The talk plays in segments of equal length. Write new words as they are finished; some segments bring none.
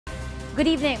Good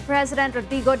evening. President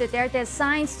Rodrigo Duterte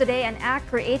signs today an act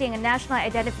creating a national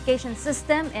identification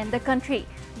system in the country.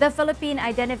 The Philippine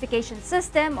Identification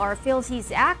System, or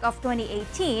PhilSys Act of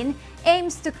 2018,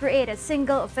 aims to create a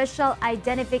single official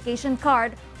identification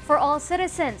card for all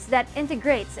citizens that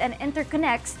integrates and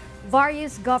interconnects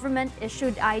various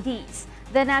government-issued IDs.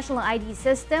 The national ID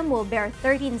system will bear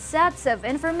 13 sets of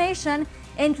information,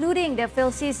 including the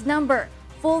PhilSys number,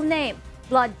 full name,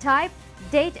 blood type,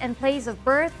 date and place of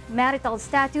birth, marital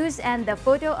status, and the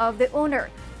photo of the owner.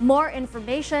 More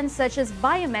information, such as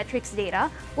biometrics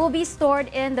data, will be stored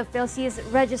in the PhilSys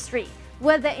registry.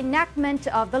 With the enactment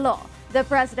of the law, the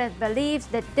President believes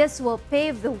that this will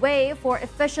pave the way for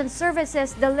efficient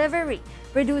services delivery,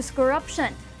 reduce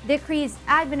corruption, decrease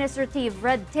administrative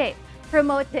red tape,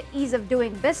 promote the ease of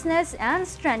doing business, and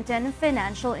strengthen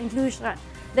financial inclusion.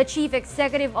 The Chief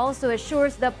Executive also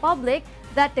assures the public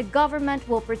that the government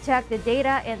will protect the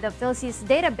data in the PhilSys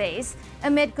database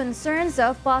amid concerns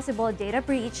of possible data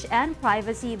breach and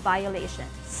privacy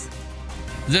violations.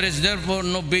 There is therefore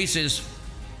no basis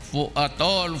at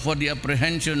all for the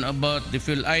apprehension about the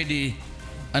PhilID,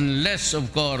 unless,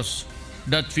 of course,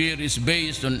 that fear is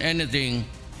based on anything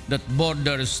that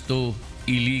borders to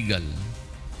illegal.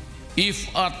 If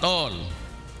at all,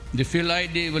 the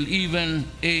PhilID will even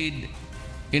aid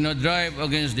in a drive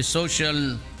against the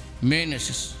social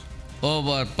menaces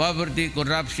over poverty,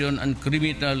 corruption, and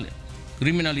criminal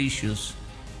issues,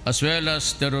 as well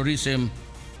as terrorism.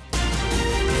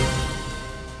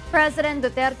 President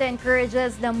Duterte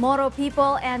encourages the Moro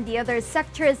people and the other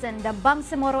sectors in the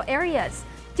Bangsamoro areas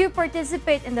to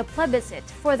participate in the plebiscite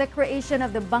for the creation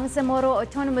of the Bangsamoro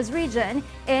Autonomous Region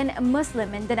in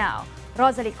Muslim Mindanao.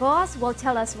 Rosalie Cos will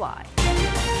tell us why.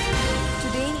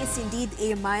 Today is indeed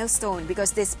a milestone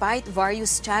because despite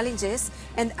various challenges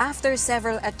and after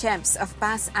several attempts of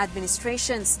past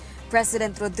administrations,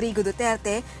 President Rodrigo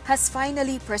Duterte has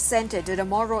finally presented to the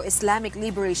Moro Islamic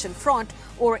Liberation Front,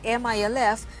 or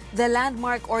MILF, the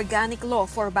landmark organic law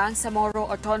for Bangsamoro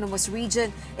Autonomous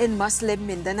Region in Muslim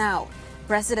Mindanao.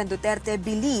 President Duterte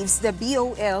believes the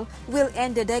BOL will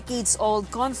end the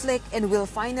decades-old conflict and will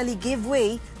finally give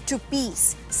way to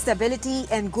peace, stability,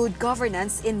 and good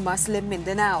governance in Muslim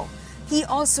Mindanao. He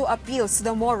also appeals to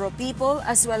the Moro people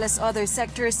as well as other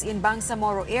sectors in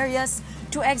Bangsamoro areas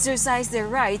to exercise their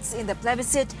rights in the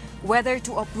plebiscite, whether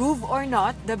to approve or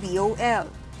not the BOL.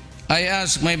 I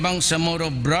ask my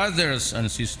Bangsamoro brothers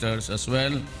and sisters, as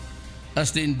well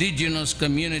as the indigenous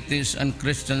communities and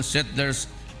Christian settlers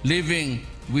living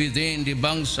within the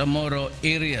Bangsamoro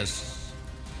areas,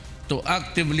 to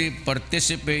actively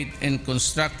participate in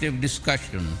constructive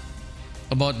discussion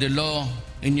about the law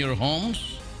in your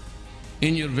homes,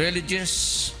 in your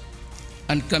villages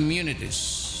and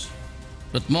communities.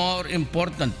 But more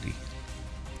importantly,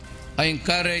 I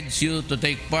encourage you to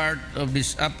take part of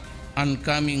this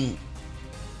upcoming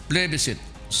plebiscite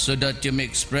so that you may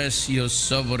express your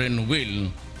sovereign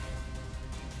will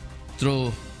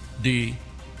through the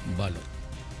ballot.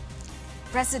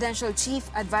 Presidential Chief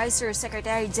Advisor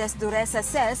Secretary Jess Dureza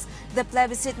says the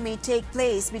plebiscite may take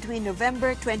place between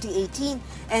November 2018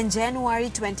 and January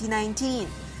 2019.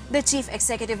 The Chief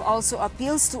Executive also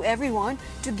appeals to everyone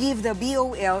to give the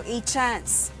BOL a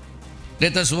chance.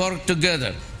 Let us work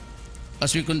together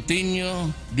as we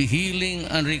continue the healing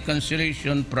and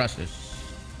reconciliation process.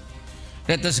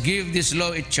 Let us give this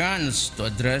law a chance to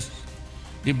address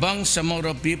the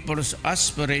Bangsamoro people's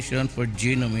aspiration for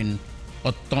genuine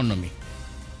autonomy,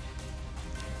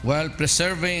 while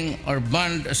preserving our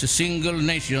bond as a single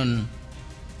nation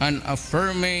and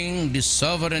affirming the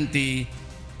sovereignty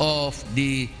of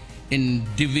the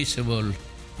indivisible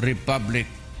Republic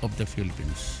of the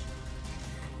Philippines.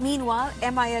 Meanwhile,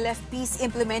 MILF Peace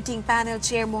Implementing Panel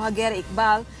Chair Mohaguer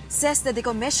Iqbal says the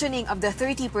decommissioning of the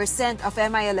 30% of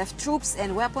MILF troops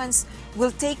and weapons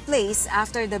will take place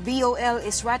after the BOL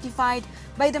is ratified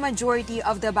by the majority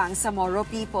of the Bangsamoro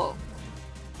people.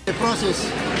 The process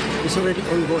is already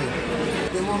ongoing.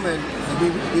 At the moment,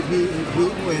 the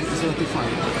BOL is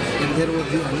ratified and there will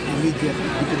be an immediate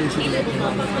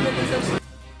decommissioning.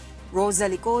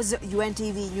 Rosalie Cos,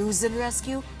 UNTV News and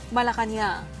Rescue,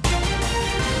 Malacanang.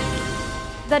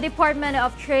 The Department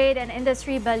of Trade and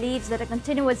Industry believes that a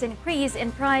continuous increase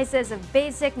in prices of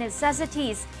basic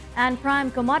necessities and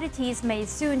prime commodities may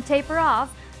soon taper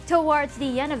off towards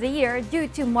the end of the year due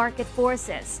to market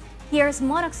forces. Here's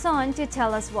Monaxon to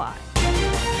tell us why.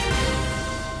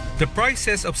 The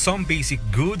prices of some basic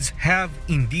goods have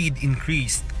indeed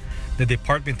increased. The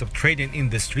Department of Trade and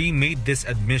Industry made this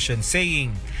admission,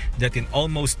 saying that in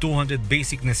almost 200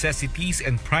 basic necessities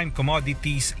and prime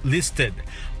commodities listed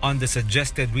on the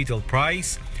suggested retail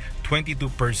price, 22%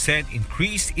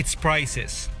 increased its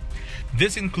prices.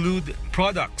 This include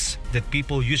products that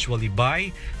people usually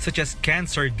buy, such as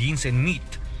canned sardines and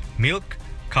meat, milk,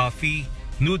 coffee,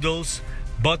 noodles,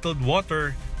 bottled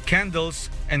water,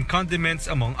 candles, and condiments,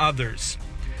 among others.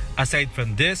 Aside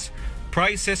from this,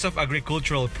 prices of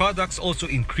agricultural products also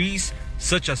increase,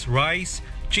 such as rice,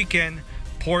 chicken,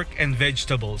 pork, and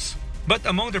vegetables. But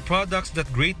among the products that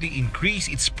greatly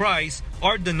increase its price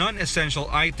are the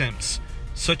non-essential items,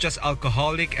 such as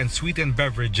alcoholic and sweetened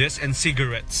beverages and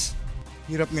cigarettes.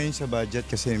 Hirap ngayon sa budget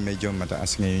kasi medyo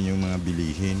mataas ngayon yung mga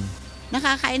bilihin.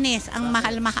 Nakakainis, ang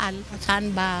mahal-mahal.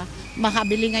 Saan ba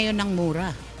makabili ngayon ng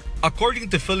mura? According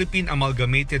to Philippine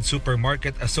Amalgamated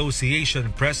Supermarket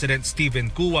Association President Stephen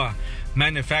Cua,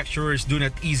 manufacturers do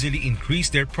not easily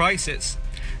increase their prices.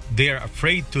 They are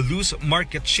afraid to lose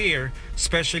market share,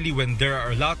 especially when there are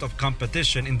a lot of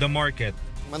competition in the market.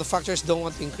 Manufacturers don't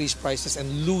want to increase prices and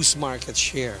lose market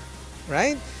share,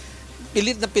 right?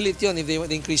 Pilit na pilit yun if they want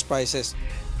to increase prices.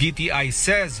 DTI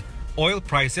says oil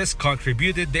prices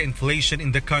contributed the inflation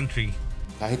in the country.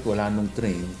 Kahit wala nung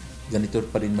train, ganito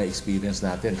pa rin ma-experience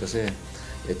natin kasi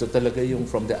ito talaga yung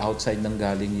from the outside nang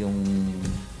galing yung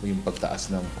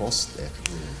pagtaas ng cost.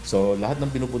 So lahat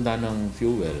ng pinupunta ng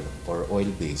fuel or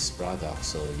oil-based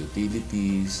products, so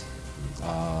utilities,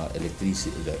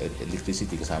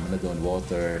 electricity kasama na doon,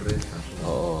 water,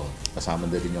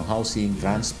 kasama na rin yung housing,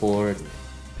 transport.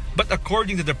 But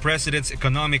according to the president's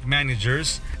economic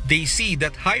managers, they see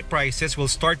that high prices will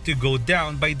start to go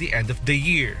down by the end of the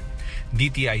year.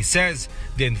 DTI says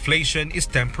the inflation is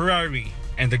temporary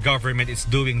and the government is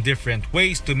doing different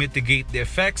ways to mitigate the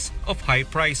effects of high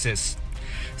prices,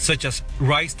 such as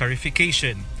rice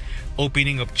tariffication,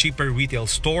 opening of cheaper retail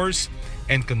stores,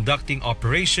 and conducting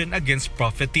operation against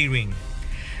profiteering.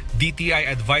 DTI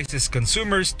advises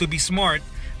consumers to be smart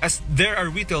as there are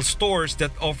retail stores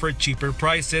that offer cheaper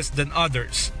prices than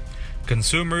others.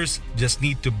 Consumers just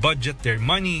need to budget their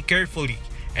money carefully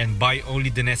and buy only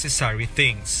the necessary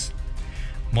things.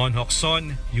 Mon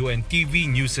Hokson, UNTV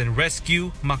News and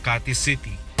Rescue, Makati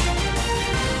City.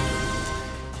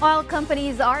 Oil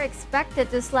companies are expected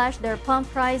to slash their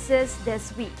pump prices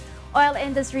this week. Oil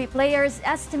industry players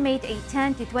estimate a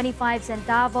 10 to 25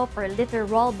 centavo per liter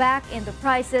rollback in the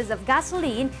prices of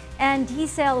gasoline and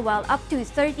diesel, while up to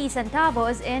 30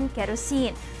 centavos in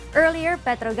kerosene. Earlier,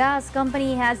 Petrogas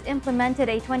company has implemented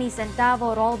a 20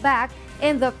 centavo rollback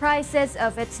in the prices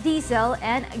of its diesel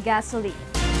and gasoline.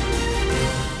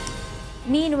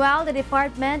 Meanwhile, the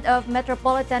Department of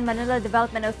Metropolitan Manila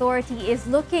Development Authority is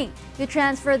looking to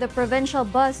transfer the provincial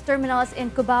bus terminals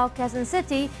in Cubao, Quezon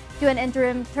City to an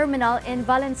interim terminal in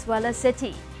Valenzuela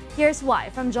City. Here's why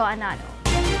from Joanano.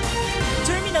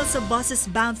 Terminals of buses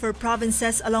bound for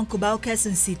provinces along Cubao,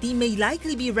 Quezon City may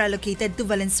likely be relocated to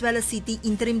Valenzuela City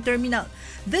Interim Terminal.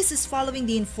 This is following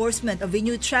the enforcement of a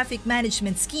new traffic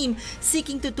management scheme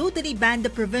seeking to totally ban the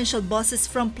provincial buses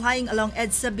from plying along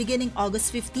EDSA beginning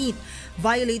August 15th.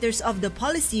 Violators of the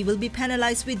policy will be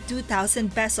penalized with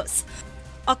 2,000 pesos.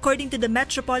 According to the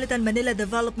Metropolitan Manila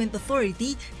Development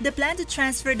Authority, the plan to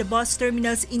transfer the bus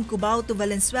terminals in Cubao to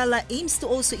Valenzuela aims to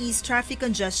also ease traffic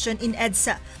congestion in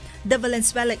EDSA. The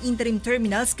Valenzuela interim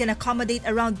terminals can accommodate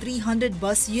around 300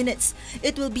 bus units.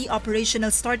 It will be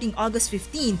operational starting August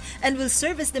 15 and will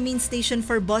serve as the main station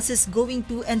for buses going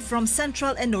to and from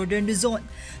Central and Northern Luzon.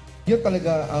 Yan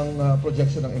talaga ang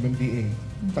projection ng MMDA.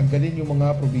 Tanggalin yung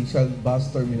mga provincial bus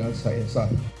terminals sa EDSA.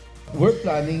 We're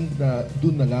planning na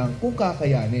dun na lang kung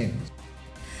kakayanin.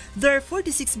 There are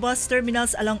 46 bus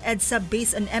terminals along EDSA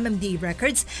based on MMDA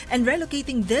records, and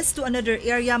relocating this to another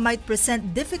area might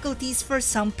present difficulties for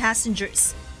some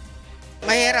passengers.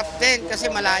 Mahirap din kasi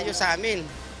malayo sa amin.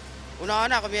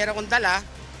 Una-una, kung mayroon kong dala,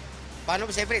 paano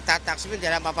ba siyempre itatax mo,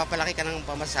 hindi lang mapapalaki ka ng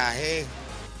pamasahe.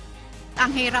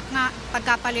 Ang hirap nga,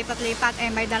 pagkapalipat-lipat,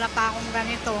 may dala pa akong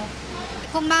ganito.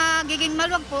 Kung magiging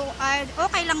maluwag po,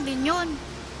 okay lang din yun.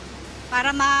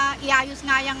 Para maiayos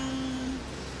nga yung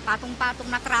patong-patong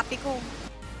na trapiko.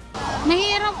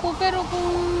 Mahirap po, pero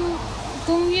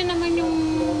kung yun naman yung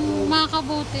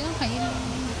makabuti, okay lang.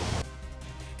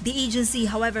 The agency,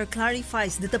 however,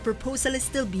 clarifies that the proposal is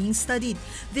still being studied.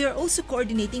 They are also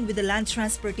coordinating with the Land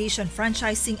Transportation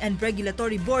Franchising and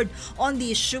Regulatory Board on the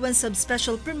issuance of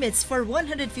special permits for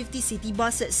 150 city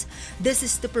buses. This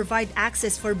is to provide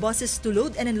access for buses to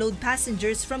load and unload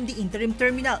passengers from the interim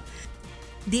terminal.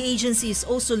 The agency is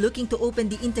also looking to open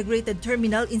the integrated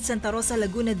terminal in Santa Rosa,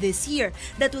 Laguna this year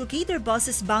that will cater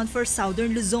buses bound for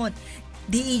Southern Luzon.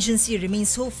 The agency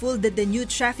remains hopeful that the new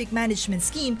traffic management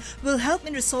scheme will help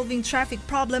in resolving traffic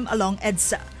problem along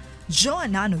EDSA.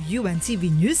 Joanano,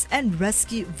 UNTV News and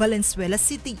Rescue, Valenzuela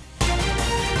City.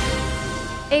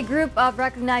 A group of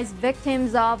recognized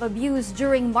victims of abuse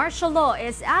during martial law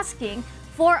is asking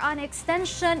for an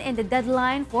extension in the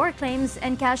deadline for claims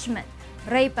encashment.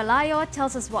 Ray Pelayo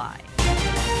tells us why.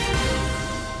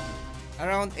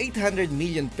 Around 800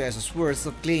 million pesos worth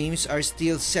of claims are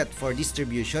still set for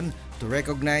distribution to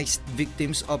recognized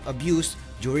victims of abuse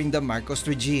during the Marcos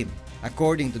regime.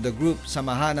 According to the group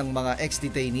Samahan ng mga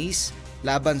ex-detainees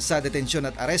laban sa detensyon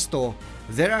at aresto,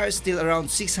 there are still around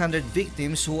 600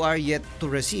 victims who are yet to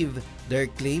receive their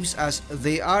claims as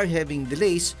they are having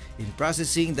delays in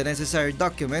processing the necessary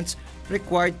documents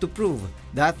required to prove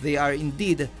that they are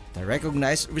indeed the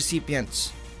recognized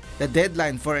recipients. The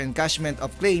deadline for encashment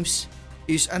of claims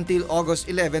is until August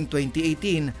 11,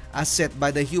 2018 as set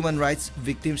by the Human Rights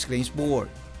Victims Claims Board.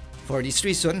 For this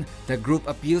reason, the group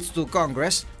appeals to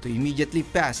Congress to immediately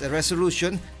pass a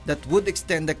resolution that would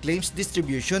extend the claims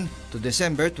distribution to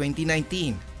December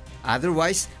 2019.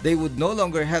 Otherwise, they would no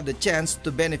longer have the chance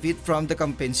to benefit from the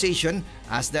compensation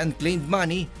as the unclaimed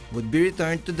money would be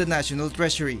returned to the National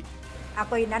Treasury.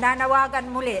 Ako'y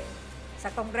nananawagan muli sa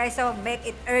Kongreso, make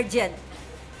it urgent.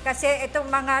 Kasi itong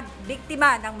mga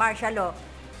biktima ng martial law,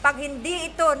 pag hindi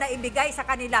ito naibigay sa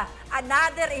kanila,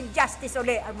 another injustice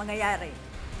uli ang mangyayari.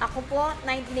 Ako po,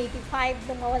 1985,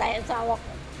 nung mawala yung asawa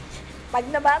ko. Pag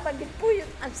nababanggit po yun,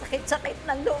 ang sakit-sakit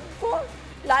ng loob ko.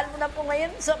 Lalo na po ngayon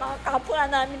sa mga kapwa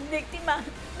namin biktima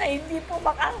na hindi po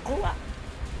makakuha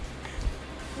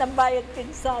ng bayad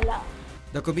pinsala.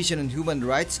 The Commission on Human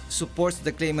Rights supports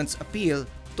the claimant's appeal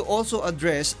to also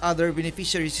address other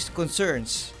beneficiaries'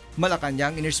 concerns.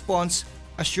 Malacanang, in response,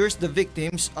 assures the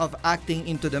victims of acting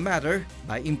into the matter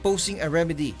by imposing a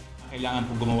remedy. Kailangan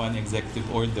po gumawa ng executive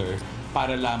order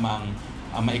para lamang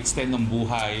ma-extend ng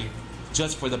buhay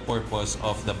just for the purpose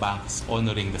of the banks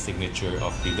honoring the signature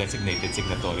of the designated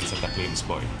signatories of the claims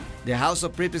board. The House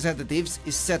of Representatives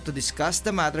is set to discuss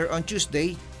the matter on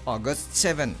Tuesday, August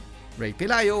 7. Ray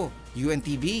Pelayo,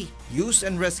 UNTV, News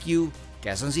and Rescue,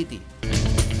 Quezon City.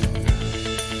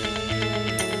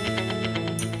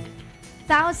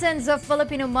 Thousands of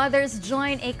Filipino mothers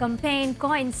join a campaign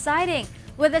coinciding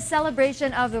with the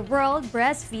celebration of the World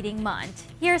Breastfeeding Month.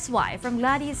 Here's why from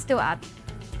Gladys to Abby.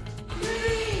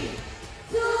 3,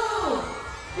 2,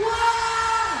 1.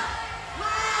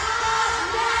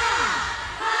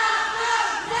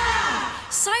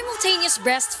 Simultaneous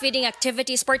breastfeeding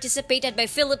activities participated by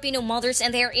Filipino mothers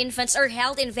and their infants are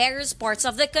held in various parts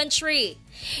of the country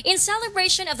in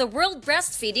celebration of the World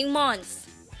Breastfeeding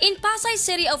Month. In Pasay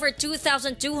City, over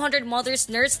 2,200 mothers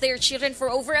nursed their children for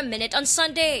over a minute on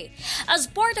Sunday as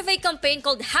part of a campaign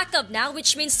called Hakab Now,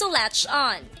 which means to latch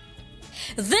on.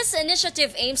 This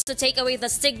initiative aims to take away the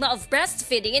stigma of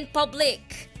breastfeeding in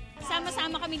public.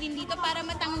 Sama-sama kami din dito para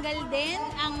matanggal din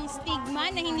ang stigma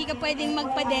na hindi ka pwedeng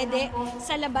magpadede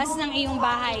sa labas ng iyong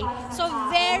bahay. So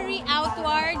very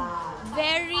outward,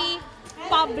 very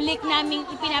public naming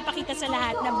ipinapakita sa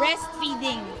lahat na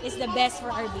breastfeeding is the best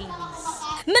for our babies.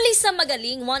 Melissa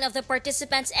Magaling, one of the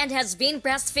participants and has been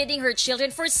breastfeeding her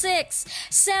children for 6,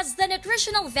 says the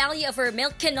nutritional value of her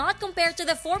milk cannot compare to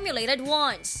the formulated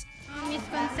ones.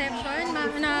 Misconception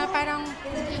na parang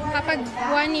kapag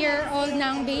 1-year-old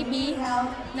ng baby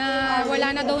na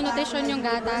wala na daw nutrition yung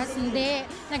gatas, hindi.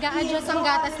 Nag-a-adjust ang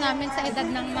gatas namin sa edad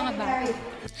ng mga bata.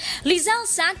 Lizelle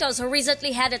Santos, who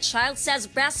recently had a child, says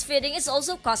breastfeeding is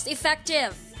also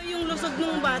cost-effective. Yung lusog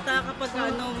ng bata kapag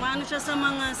maano siya sa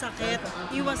mga sakit,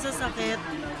 iwas sa sakit.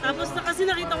 Tapos kasi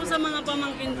nakita ko sa mga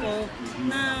pamangkin ko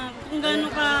na kung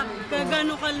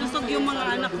gaano ka lusog yung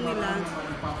mga anak nila.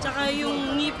 Tsaka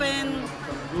yung ngipin,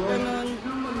 ganun.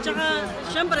 Tsaka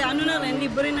syempre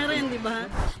libre na rin, di ba?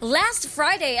 Last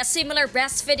Friday, a similar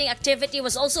breastfeeding activity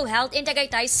was also held in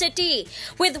Tagaytay City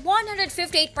with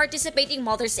 158 participating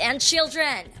mothers and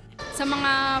children. Sa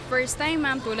mga first time,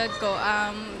 ma'am, tulad ko,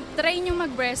 try nyo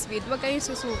mag-breastfeed, huwag kayong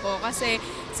susuko kasi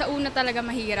sa una talaga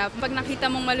mahirap. Pag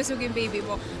nakita mong malusog yung baby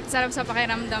mo, sarap sa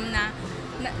pakiramdam na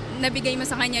nabigay mo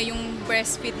sa kanya yung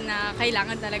breastfeed na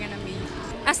kailangan talaga ng baby.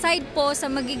 Aside po sa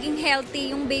magiging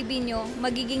healthy yung baby nyo,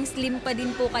 magiging slim pa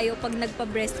din po kayo pag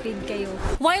nagpa-breastfeed kayo.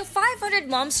 While 500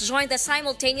 moms joined the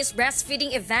simultaneous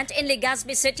breastfeeding event in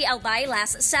Legazpi City, Albay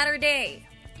last Saturday.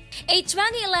 A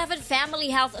 2011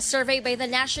 family health survey by the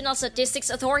National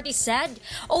Statistics Authority said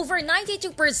over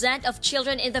 92% of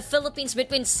children in the Philippines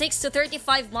between 6 to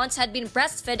 35 months had been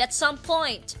breastfed at some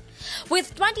point,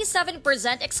 with 27%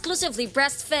 exclusively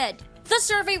breastfed. The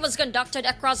survey was conducted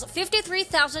across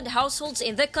 53,000 households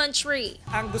in the country.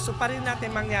 Ang gusto pa rin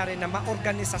natin mangyari na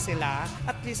maorganisa sila,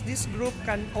 at least this group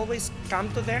can always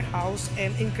come to their house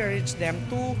and encourage them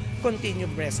to continue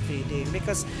breastfeeding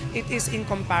because it is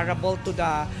incomparable to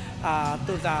the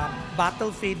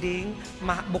bottle feeding.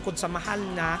 Bukod sa mahal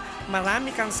na,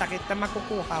 marami kang sakit na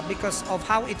makukuha because of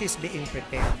how it is being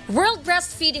prepared. World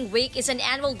Breastfeeding Week is an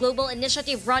annual global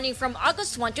initiative running from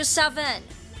August 1 to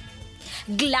 7.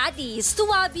 Gladys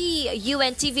Tuwabi,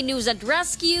 UNTV News and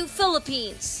Rescue,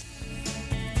 Philippines.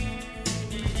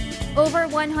 Over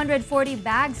 140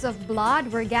 bags of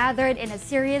blood were gathered in a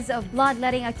series of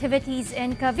bloodletting activities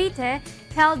in Cavite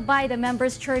held by the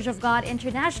Members Church of God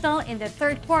International in the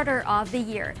third quarter of the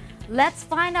year. Let's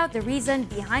find out the reason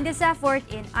behind this effort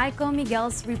in Aiko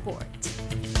Miguel's report.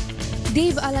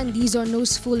 Dave Alandizo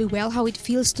knows fully well how it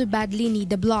feels to badly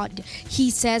need the blood. He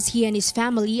says he and his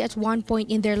family at one point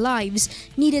in their lives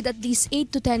needed at least 8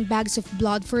 to 10 bags of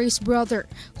blood for his brother,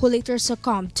 who later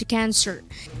succumbed to cancer.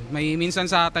 May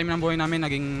minsan sa time ng buhay namin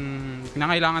naging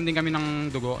pinangailangan din kami ng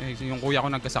dugo. Yung kuya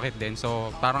ko nagkasakit din.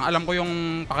 So parang alam ko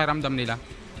yung pakiramdam nila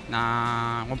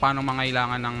na kung paano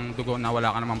mangailangan ng dugo na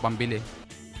wala ka namang pambili.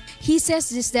 He says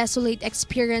this desolate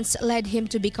experience led him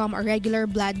to become a regular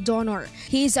blood donor.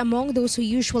 He is among those who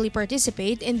usually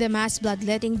participate in the mass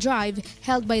bloodletting drive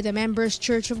held by the Members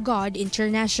Church of God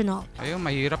International. Ayun,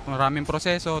 mahirap, maraming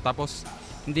proseso, tapos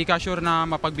hindi ka sure na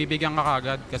mapagbibigyan ka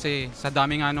kagad kasi sa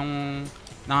dami nga nung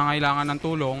nangangailangan ng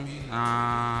tulong.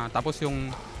 Tapos yung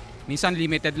minsan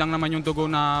limited lang naman yung dugo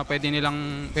na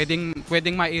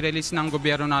pwedeng mai-release ng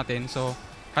gobyerno natin. So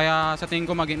kaya sa tingin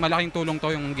ko malaking tulong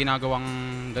to yung ginagawang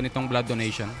ganitong blood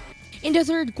donation. In the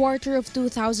third quarter of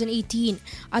 2018,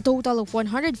 a total of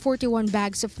 141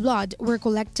 bags of blood were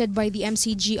collected by the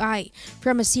MCGI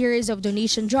from a series of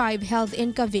donation drive held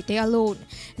in Cavite alone.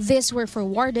 These were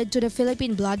forwarded to the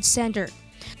Philippine Blood Center.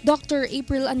 Dr.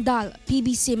 April Andal,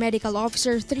 PBC Medical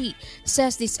Officer 3,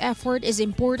 says this effort is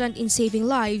important in saving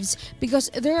lives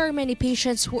because there are many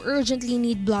patients who urgently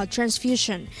need blood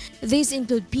transfusion. These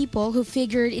include people who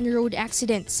figured in road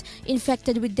accidents,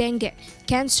 infected with dengue,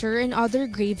 cancer, and other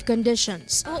grave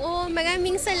conditions. Oo,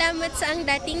 maraming salamat sa ang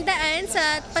dating daan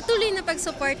sa patuloy na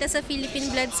pagsuporta sa Philippine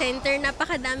Blood Center.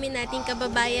 Napakadami nating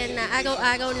kababayan na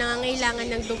araw-araw nangangailangan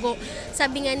ng dugo.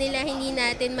 Sabi nga nila, hindi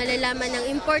natin malalaman ang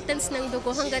importance ng dugo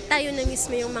hanggat tayo na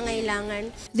mismo yung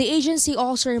mangailangan. The agency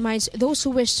also reminds those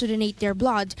who wish to donate their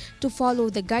blood to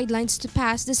follow the guidelines to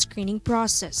pass the screening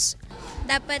process.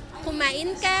 Dapat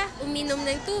kumain ka, uminom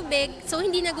ng tubig, so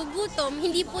hindi nagugutom,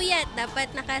 hindi puyat.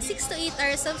 Dapat naka 6 to 8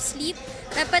 hours of sleep,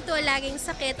 dapat wala ring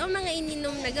sakit o mga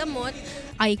ininom na gamot.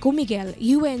 Aiko Miguel,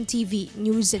 UNTV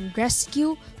News and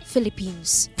Rescue,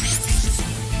 Philippines.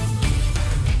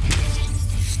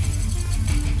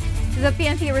 The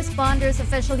PNP Responders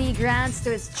officially grants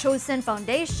to its chosen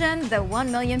foundation the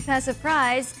 1 million peso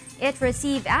prize it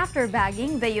received after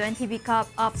bagging the UNTV Cup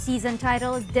Off season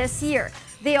title this year.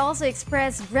 They also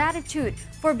expressed gratitude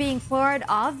for being part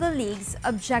of the league's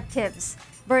objectives.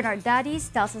 Bernard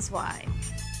Daddies tells us why.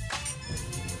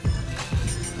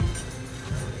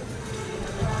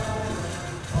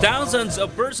 Thousands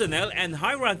of personnel and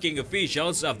high-ranking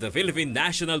officials of the Philippine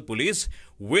National Police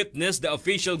witnessed the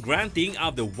official granting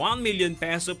of the 1 million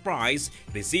peso prize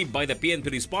received by the PNP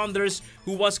Responders,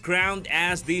 who was crowned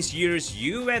as this year's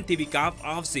UNTV Cup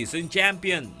Off season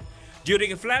champion.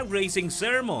 During a flag-raising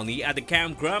ceremony at the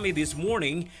Camp Grammy this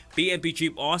morning, PNP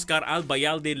Chief Oscar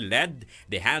Albayalde led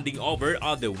the handing over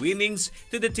of the winnings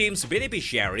to the team's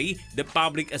beneficiary, the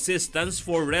Public Assistance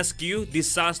for Rescue,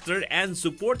 Disaster and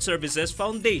Support Services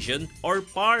Foundation, or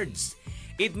PARDS.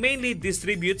 It mainly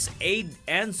distributes aid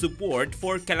and support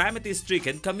for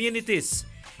calamity-stricken communities.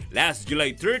 Last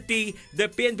July 30, the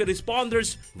PNP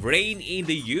Responders reigned in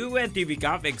the UNTV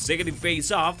Cup Executive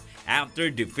Face-Off after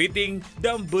defeating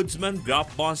the Ombudsman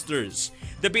Graftbusters.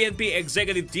 The PNP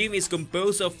executive team is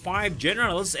composed of 5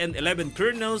 generals and 11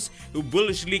 colonels who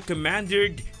bullishly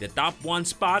commanded the top 1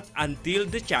 spot until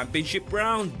the championship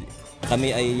round.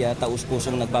 Kami ay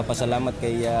taus-pusong nagpapasalamat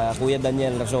kay Kuya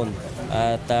Daniel Rason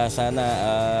at sana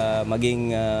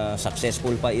maging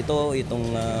successful pa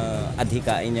itong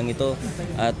adhikain niyang ito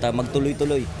at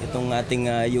magtuloy-tuloy itong ating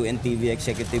UNTV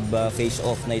Executive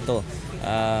Face-Off na ito.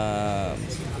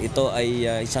 Ito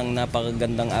ay isang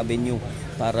napakagandang avenue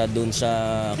para dun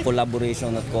sa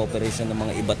collaboration at cooperation ng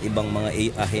mga iba't ibang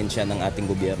mga ahensya ng ating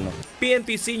gobyerno.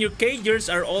 PNP senior cadres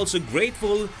are also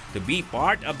grateful to be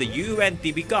part of the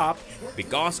UNTV Cup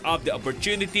because of the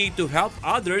opportunity to help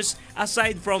others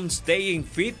aside from staying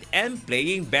fit and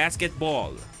playing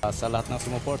basketball. Sa lahat ng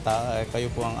sumuporta, kayo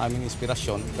po ang aming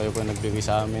inspirasyon. Kayo po nagbigay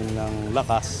sa amin ng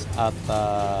lakas at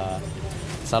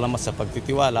salamat sa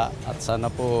pagtitiwala at sana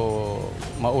po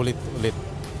maulit-ulit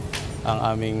ang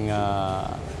aming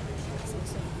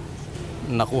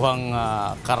nakuhang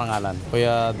karangalan.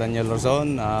 Kuya Daniel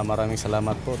Lozon, maraming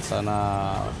salamat po.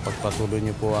 Sana pagpatuloy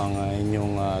niyo po ang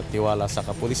inyong tiwala sa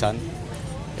kapulisan.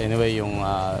 Anyway, yung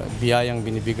biyayang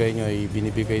binibigay niyo ay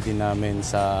binibigay din namin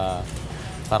sa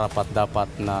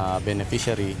karapat-dapat na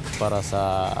beneficiary para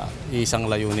sa isang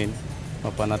layunin,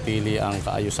 mapanatili ang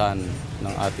kaayusan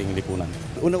ng ating lipunan.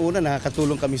 Una-una,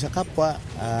 nakakatulong kami sa kapwa.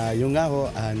 Yung nga ho,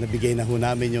 nabigay na ho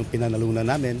namin yung pinanalunan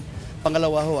namin.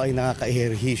 Pangalawa ho ay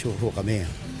nakaka-ehersisyo ho kami.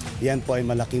 Yan po ay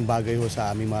malaking bagay ho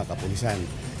sa aming mga kapulisan.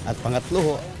 At pangatlo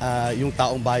ho, yung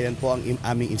taong bayan po ang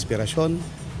aming inspirasyon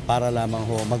para lamang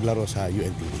ho maglaro sa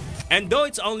UNTV. And though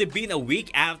it's only been a week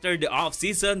after the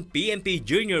off-season, PNP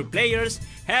junior players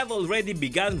have already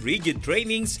begun rigid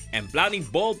trainings and planning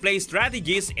ball play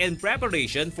strategies in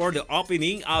preparation for the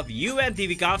opening of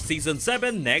UNTV Cup Season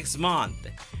 7 next month.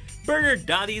 Bernard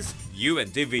Dadis,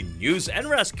 UNTV News and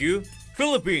Rescue,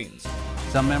 Philippines.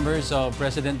 Some members of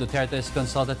President Duterte's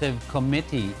consultative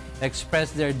committee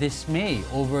expressed their dismay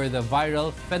over the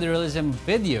viral federalism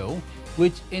video,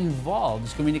 which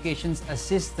involves Communications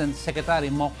Assistant Secretary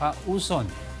Mocha Uson.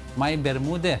 May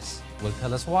Bermudez will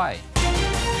tell us why.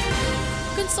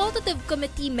 Consultative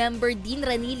Committee member Dean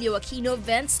Ranilio Aquino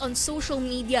vents on social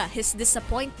media his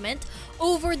disappointment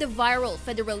over the viral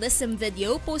federalism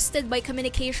video posted by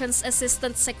Communications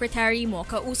Assistant Secretary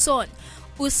Mocha Uson.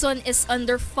 Uson is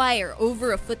under fire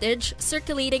over a footage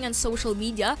circulating on social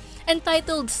media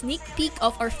entitled Sneak Peek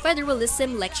of Our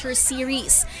Federalism Lecture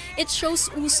Series. It shows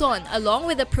Uson along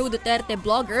with a pro-Duterte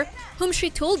blogger whom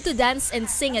she told to dance and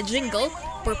sing a jingle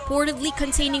purportedly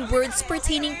containing words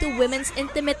pertaining to women's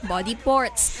intimate body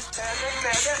parts.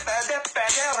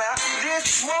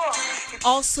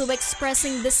 Also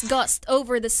expressing disgust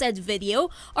over the said video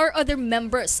are other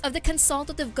members of the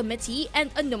consultative committee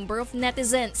and a number of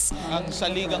netizens. Ang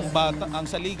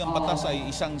saligang batas ay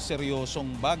isang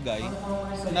seryosong bagay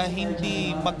na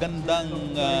hindi magandang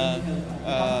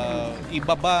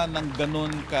ibaba ng ganun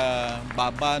ka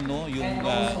baba no yung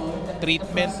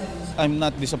treatment. I'm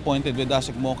not disappointed with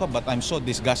Asik Mocha, but I'm so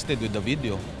disgusted with the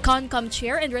video. CONCOM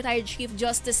Chair and retired Chief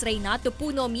Justice Rheena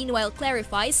Tupuno meanwhile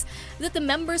clarifies that the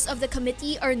members of the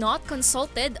committee are not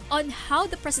consulted on how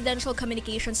the Presidential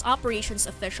Communications Operations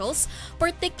officials,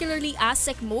 particularly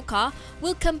Asik Mocha,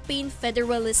 will campaign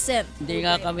federalism. Hindi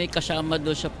nga kami kasama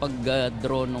doon sa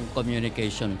pag-draw ng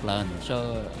communication plan.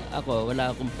 So ako,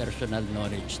 wala akong personal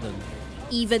knowledge doon.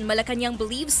 Even Malacanang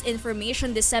believes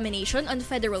information dissemination on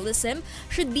federalism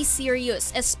should be serious,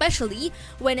 especially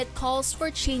when it calls for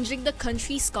changing the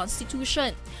country's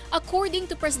constitution.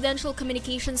 According to Presidential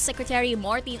Communications Secretary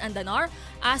Martin Andanar,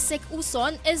 Asik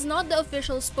Uson is not the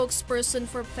official spokesperson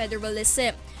for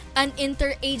federalism. An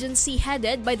interagency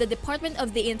headed by the Department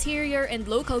of the Interior and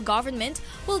Local Government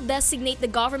will designate the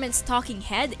government's talking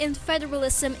head in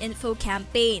Federalism Info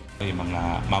Campaign. Yung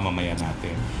mga mamamayan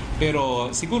natin. Pero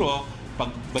siguro,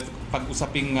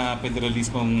 pag-usaping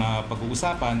federalismong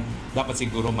pag-uusapan, dapat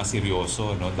siguro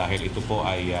maseryoso, no? Dahil ito po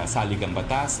ay saligang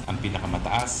batas, ang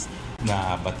pinakamataas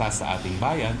na batas sa ating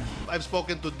bayan. I've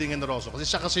spoken to Ding Enroso kasi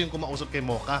siya kasi yung kumausap kay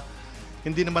Mocha.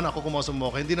 Hindi naman ako kumausap kay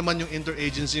Mocha, hindi naman yung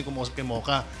interagency yung kumausap kay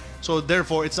Mocha. So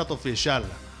therefore, it's not official.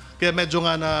 Kaya medyo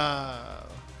na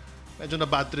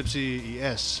bad trip si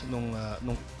ES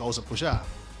nung kausap ko siya.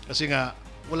 Kasi nga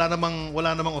wala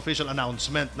namang official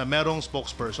announcement na merong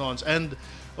spokespersons. And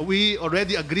we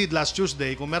already agreed last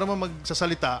Tuesday, kung meron mang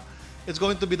magsasalita, it's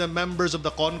going to be the members of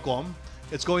the CONCOM,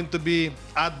 it's going to be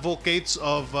advocates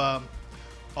of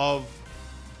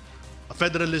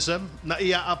federalism na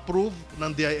ia-approve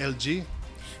ng DILG.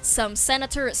 Some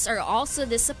senators are also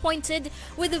disappointed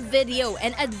with the video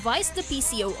and advised the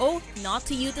PCOO not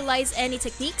to utilize any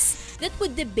techniques that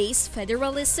would debase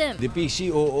federalism. The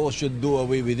PCOO should do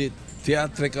away with it.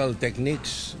 Theatrical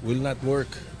techniques will not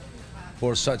work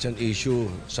for such an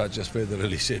issue such as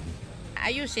federalism.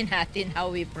 Ayusin natin how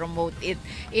we promote it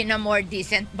in a more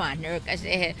decent manner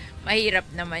kasi mahirap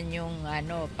naman yung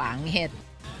pangit.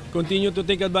 Continue to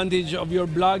take advantage of your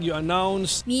blog, you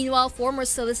announced. Meanwhile, former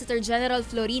Solicitor General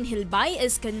Florin Hilbay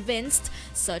is convinced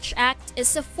such act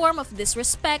is a form of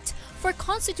disrespect for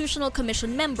Constitutional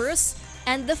Commission members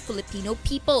and the Filipino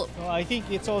people. I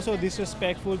think it's also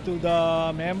disrespectful to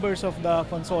the members of the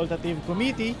consultative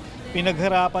committee.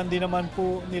 Pinagharapan din naman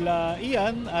po nila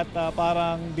iyan at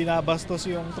parang binabastos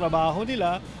yung trabaho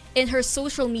nila. In her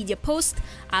social media post,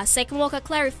 Asek Mocha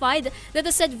clarified that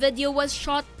the said video was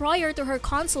shot prior to her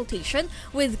consultation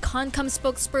with CONCOM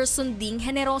spokesperson Ding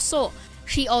Generoso.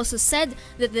 She also said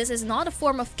that this is not a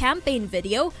form of campaign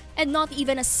video and not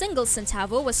even a single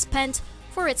centavo was spent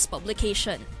for its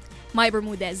publication. Mai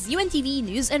Bermudez, UNTV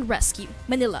News and Rescue,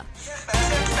 Manila.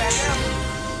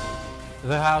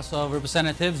 The House of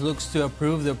Representatives looks to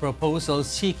approve the proposal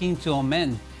seeking to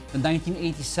amend the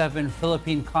 1987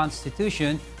 Philippine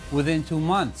Constitution within 2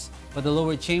 months, but the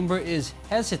lower chamber is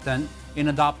hesitant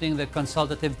in adopting the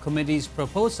consultative committee's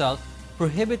proposal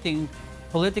prohibiting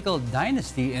political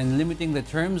dynasty and limiting the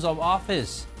terms of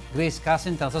office. Grace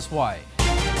Casin tells us why.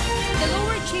 The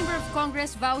lower chamber of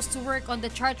Congress vows to work on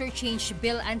the charter change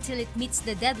bill until it meets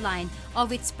the deadline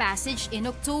of its passage in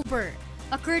October.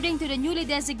 According to the newly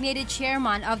designated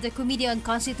chairman of the Committee on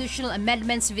Constitutional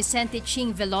Amendments, Vicente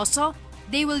Ching Veloso,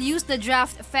 they will use the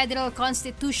draft federal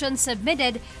constitution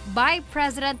submitted by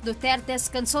President Duterte's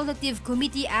consultative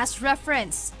committee as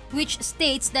reference, which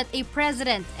states that a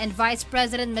president and vice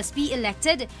president must be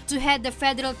elected to head the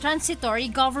federal transitory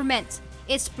government.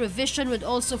 Its provision would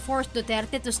also force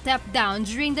Duterte to step down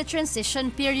during the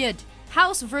transition period.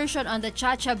 House version on the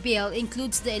Chacha bill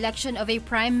includes the election of a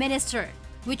prime minister,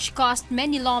 which caused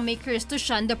many lawmakers to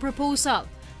shun the proposal.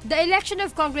 The election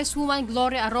of Congresswoman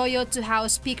Gloria Arroyo to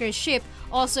House speakership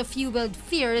also fueled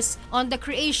fears on the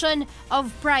creation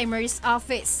of Primer's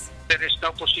office. There is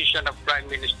no position of Prime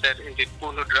Minister in the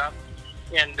Puno draft,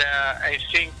 and I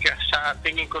think sa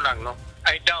tingin ko lang,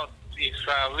 I doubt if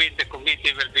we, the committee,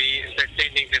 will be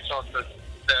entertaining the thought that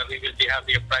we will be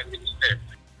having a Prime Minister.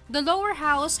 The lower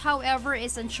house, however,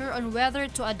 is unsure on whether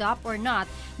to adopt or not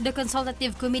the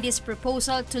consultative committee's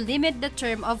proposal to limit the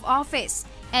term of office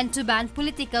and to ban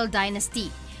political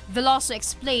dynasty. Veloso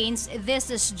explains this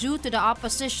is due to the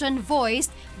opposition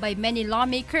voiced by many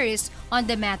lawmakers on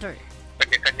the matter.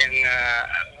 Kanya-kanyang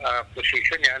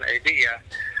position yan, idea.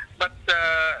 But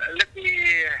let me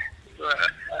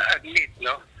admit,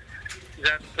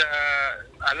 that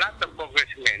a lot of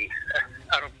congressmen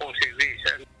are opposing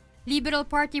this. Liberal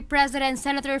Party President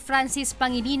Senator Francis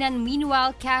Pangilinan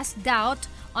meanwhile cast doubt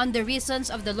on the reasons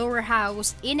of the lower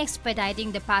house in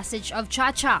expediting the passage of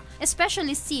Chacha,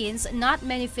 especially since not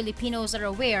many Filipinos are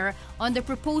aware on the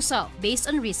proposal based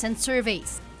on recent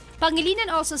surveys. Pangilinan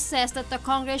also says that the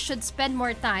Congress should spend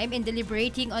more time in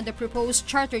deliberating on the proposed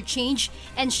charter change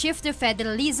and shift to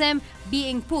federalism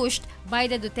being pushed by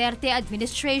the Duterte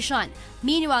administration.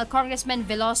 Meanwhile, Congressman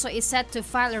Veloso is set to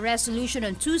file a resolution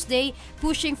on Tuesday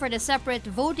pushing for the separate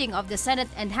voting of the Senate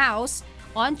and House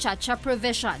on Chacha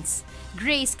provisions.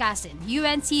 Grace Casin,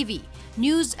 UNTV,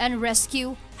 News and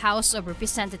Rescue, House of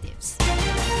Representatives.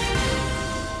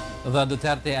 The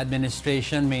Duterte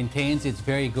administration maintains its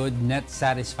very good net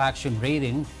satisfaction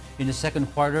rating in the second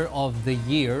quarter of the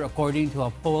year, according to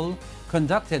a poll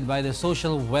conducted by the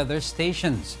social weather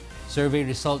stations. Survey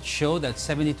results show that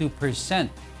 72%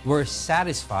 were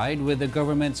satisfied with the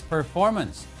government's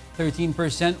performance,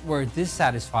 13% were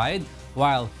dissatisfied,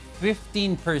 while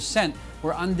 15%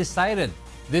 were undecided.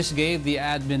 This gave the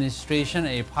administration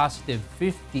a positive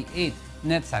 58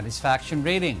 net satisfaction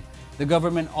rating. The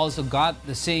government also got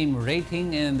the same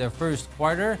rating in the first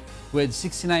quarter, with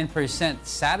 69%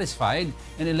 satisfied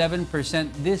and 11%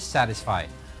 dissatisfied.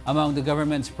 Among the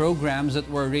government's programs that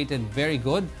were rated very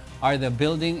good are the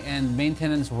building and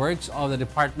maintenance works of the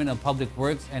Department of Public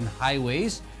Works and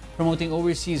Highways, promoting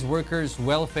overseas workers'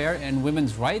 welfare and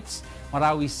women's rights,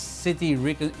 Marawi City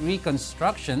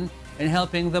reconstruction, and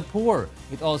helping the poor.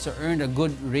 It also earned a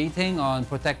good rating on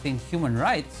protecting human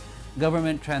rights,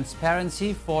 government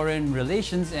transparency, foreign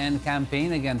relations, and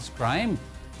campaign against crime,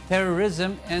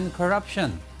 terrorism, and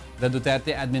corruption. The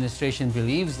Duterte administration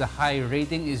believes the high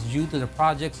rating is due to the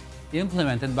projects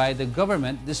implemented by the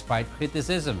government despite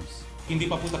criticisms.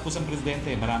 Hindi pa po tapos ang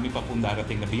presidente, marami pa pong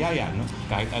darating na biyaya.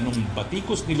 Kahit anong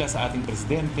batikos nila sa ating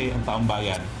presidente, ang taong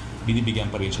bayan, binibigyan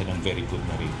pa rin siya ng very good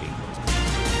na rating.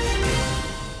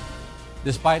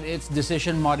 Despite its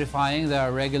decision modifying the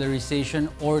regularization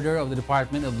order of the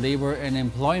Department of Labor and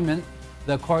Employment,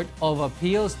 the Court of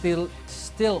Appeal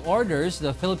still orders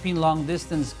the Philippine Long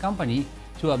Distance Company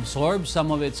to absorb some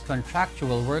of its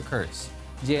contractual workers.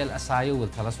 JL Asayo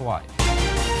will tell us why.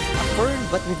 Affirmed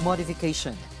but with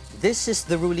modification. This is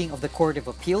the ruling of the Court of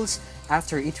Appeals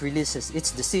after it releases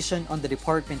its decision on the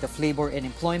Department of Labor and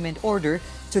Employment order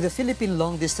to the Philippine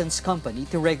Long Distance Company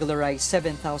to regularize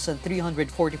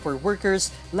 7,344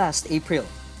 workers last April.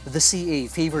 The CA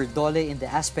favored DOLE in the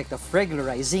aspect of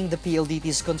regularizing the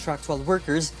PLDT's contractual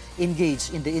workers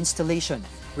engaged in the installation,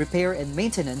 repair and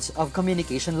maintenance of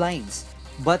communication lines.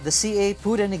 But the CA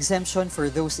put an exemption for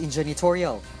those in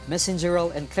janitorial,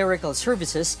 messengerial and clerical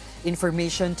services,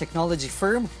 information technology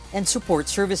firm, and support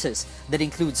services that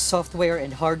includes software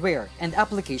and hardware and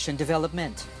application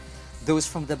development. Those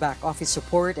from the back office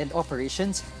support and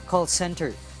operations, call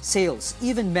center, sales,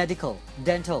 even medical,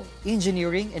 dental,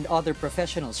 engineering, and other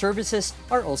professional services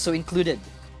are also included.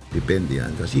 Depende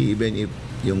yan. Kasi even if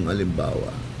yung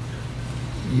halimbawa,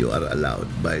 you are allowed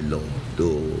by law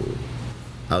to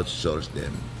outsource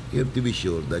them, you have to be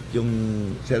sure that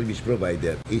yung service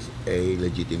provider is a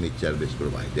legitimate service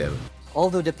provider.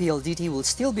 Although the PLDT will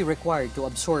still be required to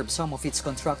absorb some of its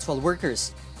contractual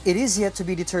workers, it is yet to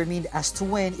be determined as to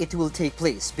when it will take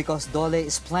place because DOLE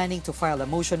is planning to file a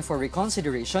motion for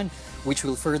reconsideration which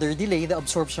will further delay the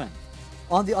absorption.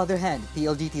 On the other hand,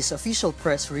 PLDT's official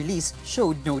press release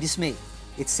showed no dismay.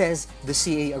 It says the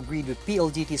CA agreed with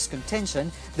PLDT's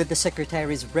contention that the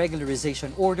Secretary's regularization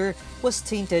order was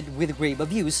tainted with grave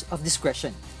abuse of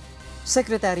discretion.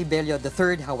 Secretary Bello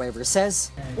III, however, says,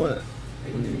 Well,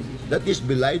 that is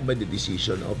belied by the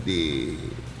decision of the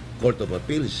Court of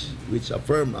Appeals, which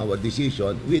affirm our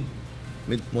decision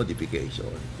with modification.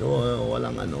 So,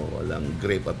 walang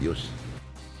grave abuse.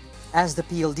 As the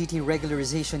PLDT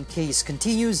regularization case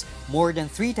continues, more than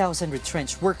 3,000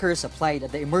 retrenched workers applied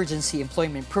at the emergency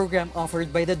employment program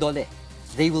offered by the DOLE.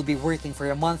 They will be working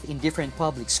for a month in different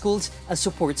public schools as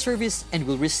support service and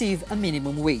will receive a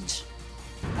minimum wage.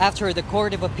 After the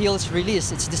Court of Appeals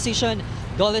released its decision,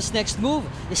 DOLE's next move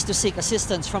is to seek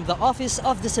assistance from the Office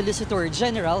of the Solicitor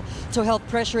General to help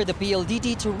pressure the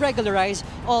PLDT to regularize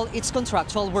all its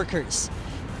contractual workers.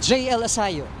 JL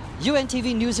Asayo,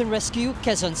 UNTV News and Rescue,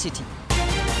 Quezon City.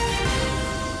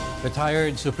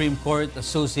 Retired Supreme Court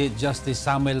Associate Justice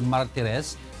Samuel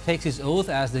Martires takes his oath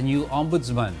as the new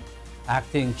ombudsman.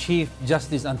 Acting Chief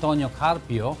Justice Antonio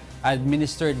Carpio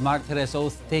administered Martires'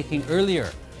 oath-taking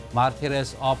earlier.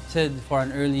 Martires opted for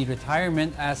an early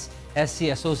retirement as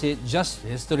SC Associate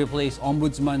Justice to replace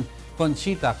Ombudsman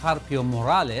Conchita Carpio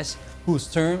Morales, whose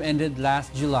term ended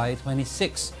last July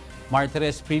 26.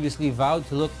 Martires previously vowed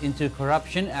to look into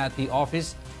corruption at the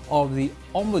office of the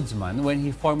Ombudsman when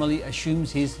he formally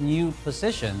assumes his new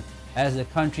position as the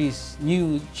country's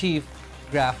new chief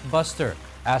graft buster.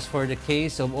 As for the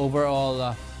case of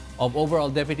overall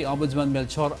Deputy Ombudsman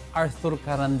Melchor Arthur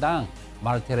Carandang,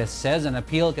 Martires says an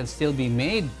appeal can still be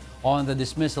made on the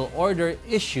dismissal order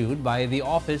issued by the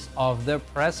Office of the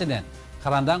President.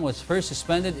 Carandang was first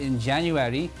suspended in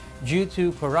January due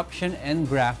to corruption and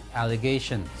graft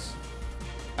allegations.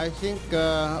 I think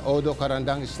Odo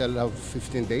Carandang still have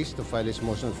 15 days to file his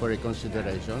motion for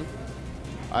reconsideration.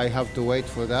 I have to wait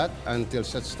for that until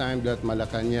such time that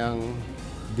Malacanang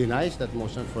denies that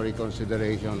motion for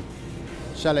reconsideration.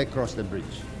 Shall I cross the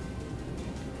bridge?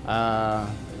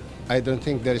 I don't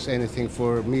think there is anything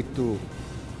for me to,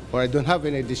 or I don't have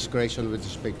any discretion with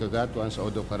respect to that. Once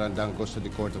Odo Carandang goes to the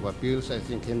Court of Appeals, I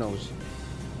think he knows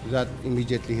that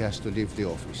immediately he has to leave the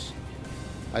office.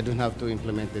 I don't have to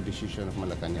implement the decision of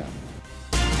Malacanang.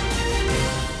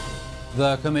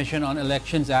 The Commission on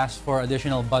Elections asked for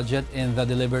additional budget in the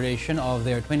deliberation of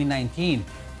their 2019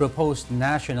 proposed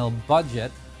national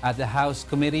budget at the House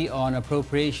Committee on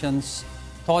Appropriations,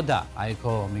 TODA.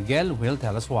 Aiko Miguel will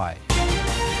tell us why.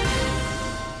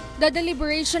 The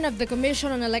deliberation of the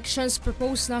Commission on Elections'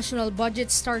 proposed national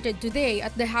budget started today at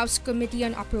the House Committee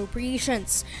on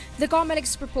Appropriations. The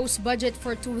COMELEC's proposed budget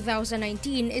for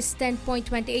 2019 is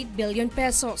 10.28 billion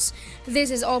pesos. This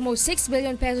is almost 6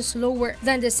 billion pesos lower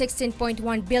than the 16.1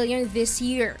 billion this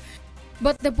year.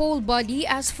 But the poll body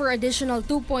asked for additional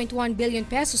 2.1 billion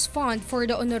pesos fund for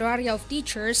the honoraria of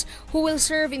teachers who will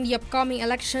serve in the upcoming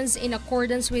elections in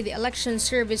accordance with the Election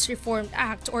Service Reform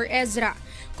Act or ESRA.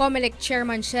 COMELEC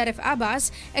Chairman Sheriff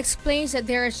Abbas explains that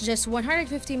there is just 150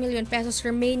 million pesos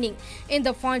remaining in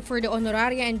the fund for the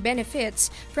honoraria and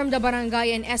benefits from the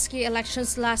barangay and SK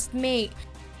elections last May.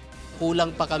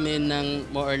 Kulang pa kami ng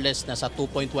more or less nasa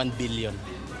 2.1 billion.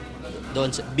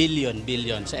 Doon sa billion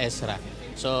sa ESRA.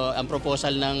 So ang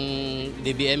proposal ng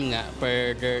DBM nga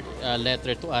per their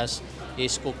letter to us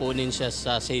is kukunin siya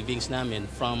sa savings namin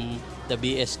from the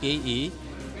BSKE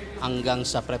hanggang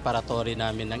sa preparatory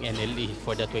namin ng NLE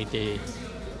for the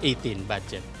 2018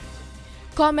 budget.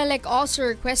 COMELEC also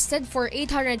requested for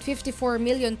 854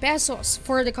 million pesos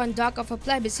for the conduct of a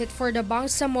plebiscite for the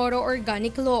Bangsamoro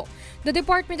Organic Law. The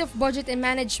Department of Budget and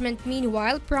Management,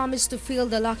 meanwhile, promised to fill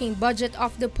the lacking budget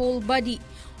of the poll body.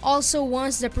 Also,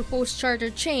 once the proposed charter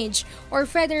change or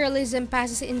federalism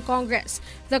passes in Congress,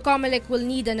 the COMELEC will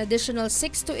need an additional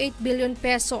 6 to 8 billion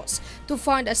pesos to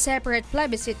fund a separate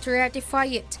plebiscite to ratify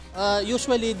it.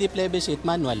 Usually, the plebiscite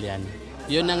manual yan.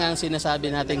 Yun na nga ang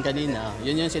sinasabi natin kanina.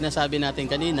 Yun yung sinasabi natin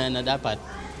kanina na dapat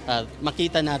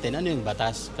makita natin ano yung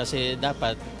batas. Kasi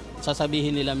dapat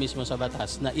sasabihin nila mismo sa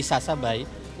batas na isasabay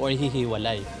or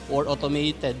hihiwalay. Or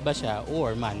automated ba siya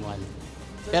or manual.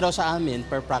 Pero sa amin,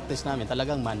 per practice namin,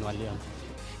 talagang manual yun.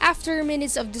 After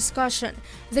minutes of discussion,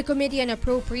 the Committee on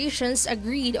Appropriations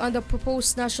agreed on the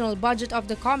proposed national budget of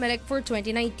the COMELEC for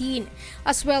 2019,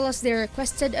 as well as their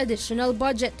requested additional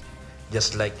budget.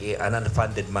 Just like an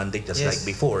unfunded mandate, just like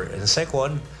before. And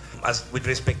second, as with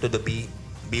respect to the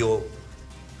BOL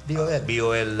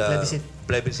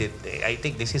plebiscite, I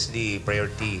think this is the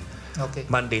priority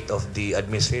mandate of the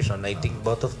administration. I think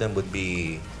both of them would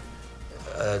be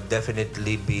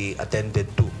definitely be attended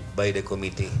to by the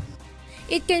committee.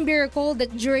 It can be recalled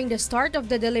that during the start of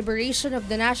the deliberation of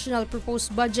the national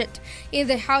proposed budget in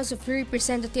the House of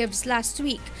Representatives last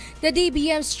week, the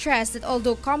DBM stressed that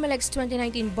although COMELEC's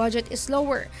 2019 budget is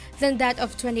lower than that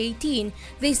of 2018,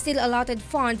 they still allotted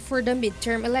fund for the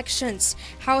midterm elections.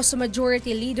 House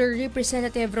Majority Leader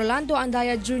Representative Rolando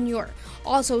Andaya Jr.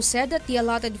 also said that the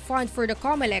allotted fund for the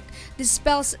COMELEC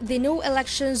dispels the no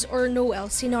elections or no L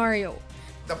scenario.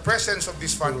 The presence of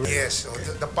this fund, yes. So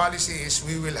the policy is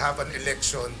we will have an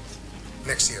election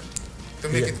next year. To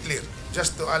make it clear,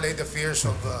 just to allay the fears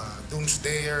of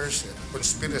doomsdayers and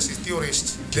conspiracy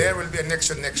theorists, there will be an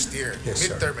election next year,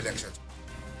 midterm elections.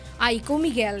 Aiko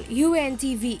Miguel,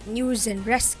 UNTV News and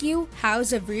Rescue,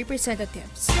 House of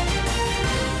Representatives.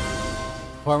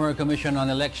 Former Commission on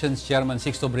Elections Chairman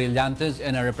Sixto Brillantes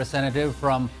and a representative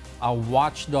from a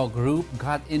watchdog group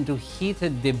got into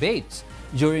heated debates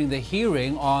during the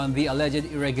hearing on the alleged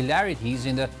irregularities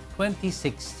in the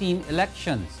 2016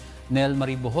 elections. Nel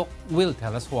Maribuhok will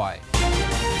tell us why.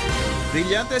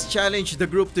 Brillantes challenged the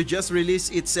group to just release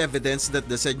its evidence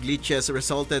that the said glitches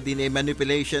resulted in a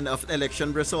manipulation of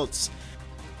election results.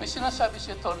 May sinasabi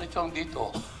si Atty. Chong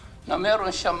dito na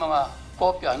meron siyang mga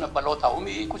kopya na balota.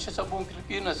 Umiikot siya sa buong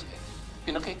Pilipinas.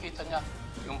 Pinakikita niya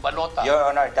yung balota. Your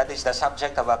Honor, that is the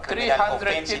subject of a criminal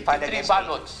offense filed against me.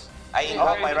 Ballots. I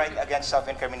invoke my right against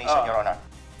self-incrimination, Your Honor.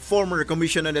 Former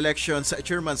Commission on Elections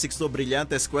Chairman Sixto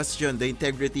Brillantes questioned the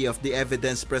integrity of the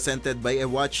evidence presented by a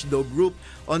watchdog group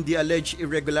on the alleged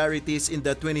irregularities in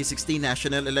the 2016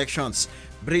 national elections.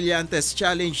 Brillantes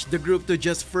challenged the group to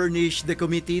just furnish the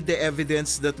committee the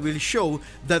evidence that will show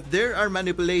that there are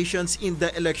manipulations in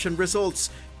the election results.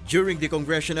 During the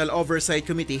Congressional Oversight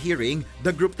Committee hearing,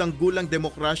 the group Tanggulang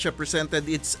Demokrasya presented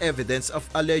its evidence of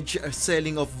alleged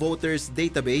selling of voters'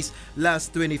 database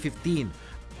last 2015.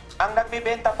 Ang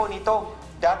nagbibenta po nito,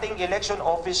 dating election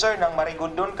officer ng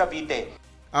Marigondon, Cavite.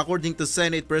 According to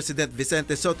Senate President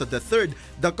Vicente Soto III,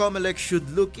 the COMELEC should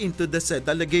look into the said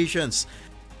allegations.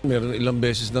 Meron ilang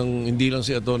beses nang hindi lang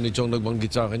si Atty. Chong nagbanggit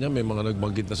sa akin niya, may mga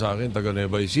nagbanggit na sa akin, taga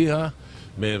Nueva Ecija,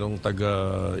 merong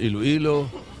taga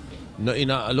Iloilo, na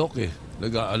inaalok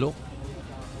nag-aalok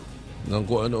ng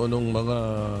kung ano-anong mga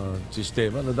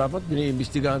sistema na dapat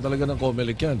biniimbestigahan talaga ng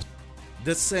COMELEC yan.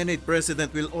 The Senate President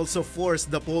will also force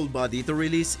the poll body to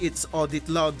release its audit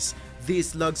logs.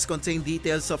 These logs contain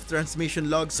details of transmission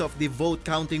logs of the vote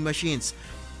counting machines.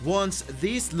 Once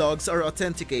these logs are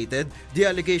authenticated, the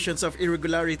allegations of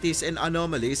irregularities and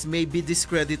anomalies may be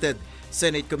discredited.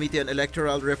 Senate Committee on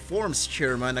Electoral Reforms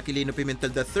Chairman Aquilino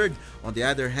Pimentel III, on the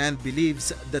other hand,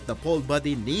 believes that the poll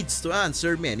body needs to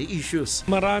answer many issues.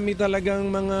 Marami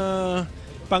talagang mga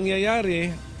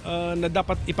pangyayari na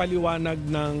dapat ipaliwanag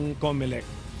ng COMELEC.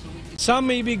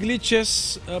 Some may be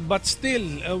glitches, but still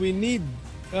we need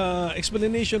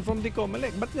explanation from the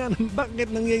COMELEC. Bakit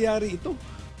nangyayari ito?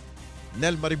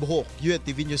 Nel Maribuhok,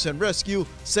 UNTV News and Rescue,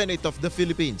 Senate of the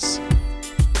Philippines.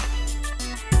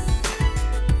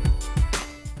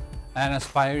 An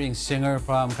aspiring singer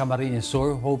from Camarines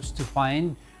Sur hopes to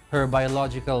find her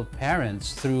biological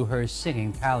parents through her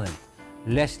singing talent.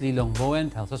 Leslie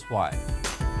Longboen tells us why.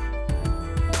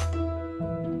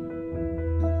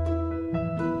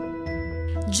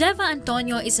 Jeva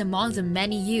Antonio is among the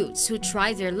many youths who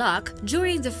tried their luck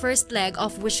during the first leg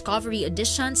of Wishcovery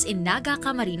auditions in Naga,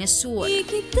 Camarines Sur.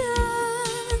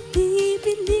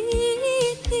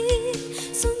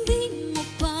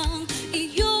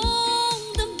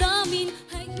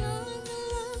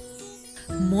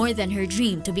 More than her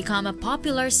dream to become a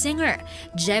popular singer,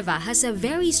 Jeva has a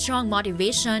very strong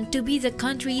motivation to be the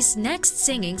country's next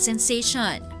singing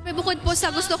sensation. Bukod po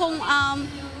sa gusto kong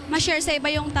ma-share sa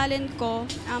iba yung talent ko,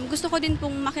 gusto ko din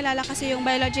pong makilala kasi yung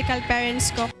biological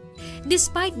parents ko.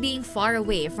 Despite being far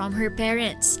away from her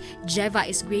parents, Jeva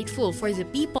is grateful for the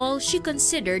people she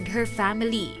considered her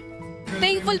family.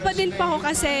 Thankful pa din po ako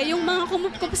kasi yung mga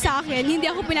kumupkup sa akin, hindi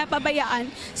ako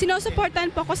pinapabayaan. Sinusuportahan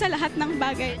po ako sa lahat ng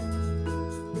bagay.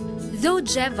 Though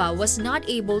Jeva was not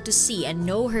able to see and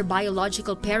know her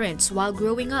biological parents while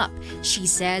growing up, she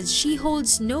says she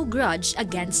holds no grudge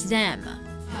against them.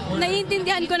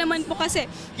 Naiintindihan ko naman po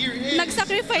kasi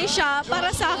nag-sacrifice siya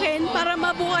para sa akin, para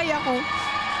mabuhay ako.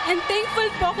 And thankful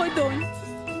po ako doon.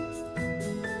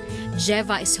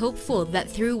 Jeva is hopeful that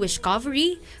through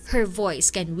Wishcovery, her voice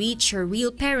can reach her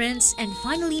real parents and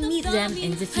finally meet them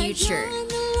in the future.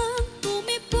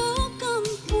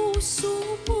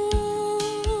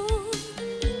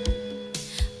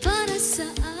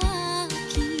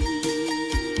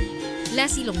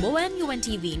 Leslie Longboan,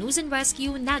 UNTV News and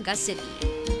Rescue, Naga City.